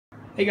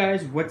Hey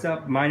guys, what's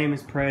up? My name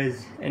is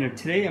Prez, and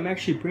today I'm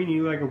actually bringing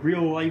you like a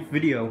real life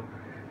video.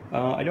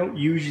 I don't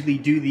usually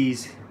do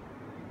these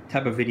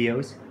type of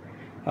videos,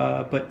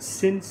 but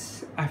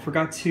since I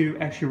forgot to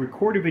actually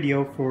record a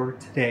video for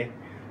today,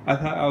 I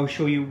thought I would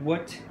show you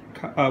what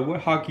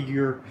hockey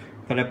gear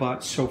that I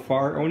bought so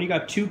far. I only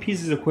got two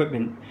pieces of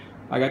equipment.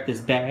 I got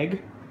this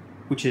bag,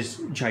 which is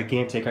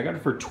gigantic. I got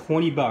it for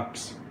 20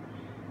 bucks.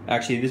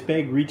 Actually, this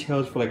bag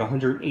retails for like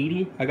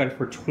 180. I got it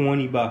for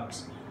 20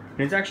 bucks.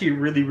 And it's actually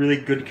really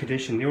good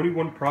condition. The only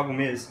one problem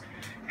is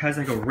it has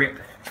like a rip,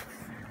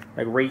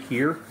 like right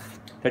here.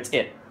 That's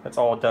it. That's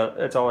all it does.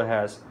 That's all it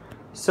has.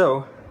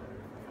 So,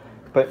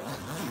 but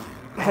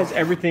it has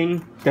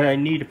everything that I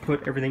need to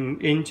put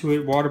everything into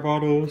it. Water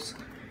bottles,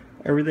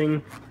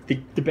 everything.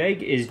 The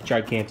bag is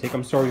gigantic.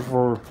 I'm sorry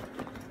for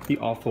the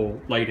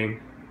awful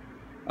lighting,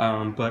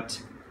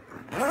 but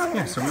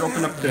yeah. So we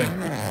open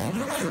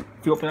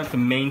up the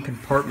main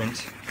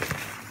compartment.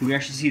 We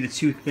actually see the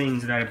two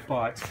things that I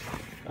bought.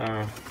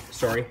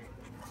 Sorry,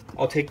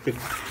 I'll take the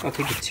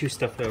two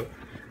stuff out,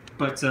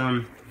 but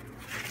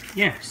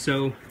yeah,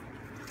 so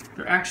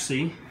they're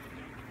actually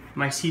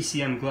my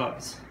CCM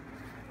gloves.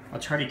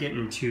 I'll try to get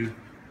into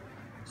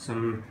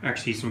some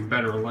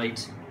better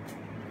light.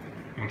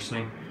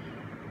 Actually,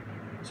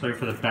 sorry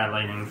for the bad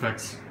lighting,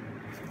 but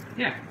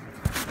yeah,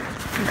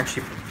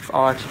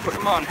 I'll actually put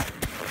them on.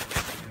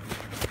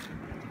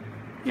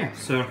 Yeah,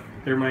 so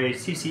they're my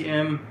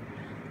CCM,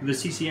 the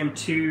CCM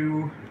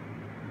 2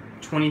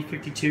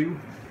 2052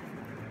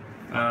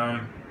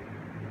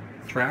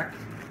 track.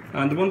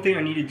 The one thing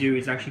I need to do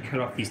is actually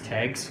cut off these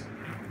tags.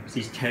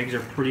 These tags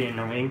are pretty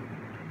annoying.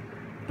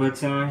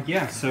 But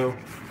yeah, so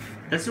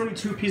that's the only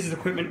two pieces of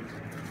equipment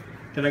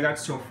that I got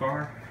so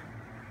far.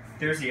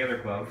 There's the other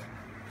glove.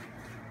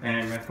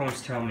 And my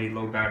phone's telling me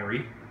low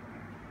battery.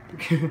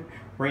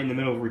 Right in the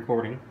middle of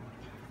recording.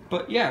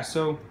 But yeah,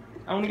 so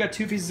I only got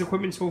two pieces of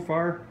equipment so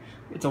far.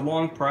 It's a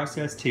long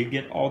process to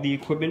get all the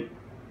equipment,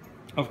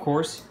 of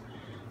course.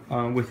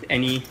 With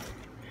any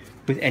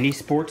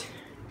sport,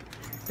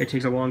 it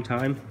takes a long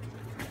time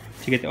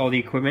to get all the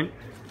equipment.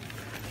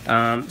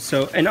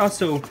 So, and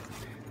also,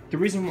 the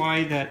reason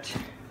why that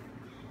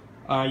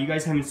you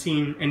guys haven't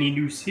seen any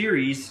new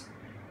series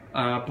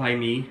by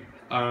me,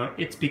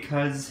 it's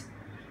because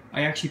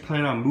I actually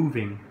plan on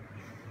moving,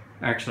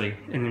 actually,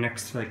 in the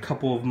next like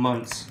couple of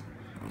months.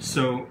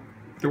 So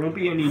there won't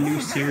be any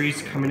new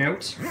series coming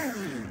out.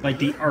 Like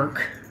the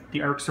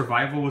Ark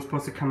Survival was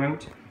supposed to come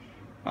out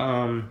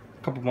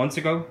a couple months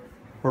ago.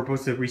 We're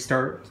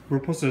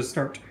supposed to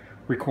start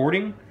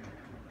recording,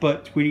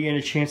 but we didn't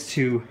get a chance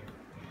to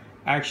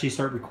actually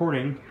start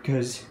recording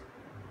because,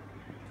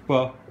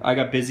 well, I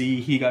got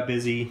busy, he got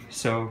busy,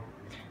 so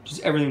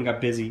just everything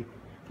got busy.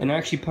 And I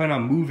actually plan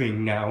on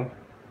moving now,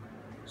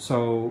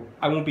 so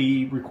I won't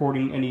be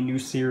recording any new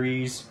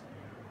series.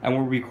 I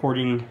won't be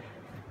recording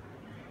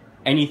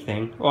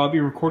anything. Well, I'll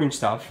be recording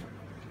stuff.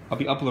 I'll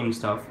be uploading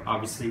stuff,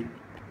 obviously.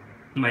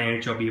 My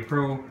NHL Be a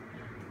Pro,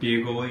 Be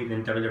a Goalie,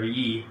 then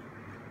WWE.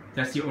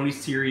 That's the only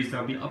series that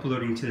I'll be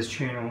uploading to this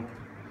channel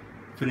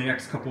for the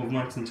next couple of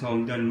months until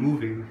I'm done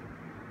moving.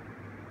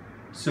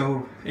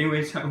 So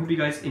anyways, I hope you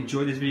guys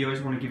enjoyed this video. I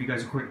just want to give you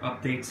guys a quick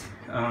update,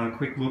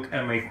 quick look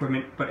at my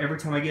equipment. But every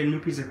time I get a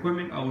new piece of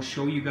equipment, I will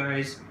show you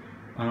guys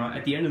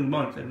at the end of the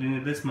month, at the end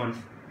of this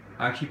month.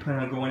 I actually plan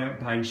on going out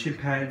buying shin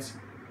pads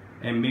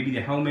and maybe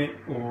the helmet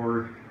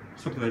or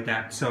something like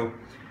that. So,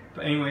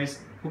 but anyways,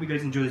 hope you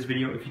guys enjoyed this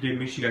video. If you did,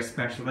 make sure you guys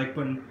smash the like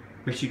button.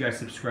 Make sure you guys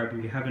subscribe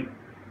if you haven't.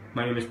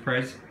 My name is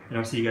Prez, and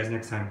I'll see you guys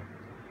next time.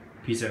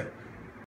 Peace out.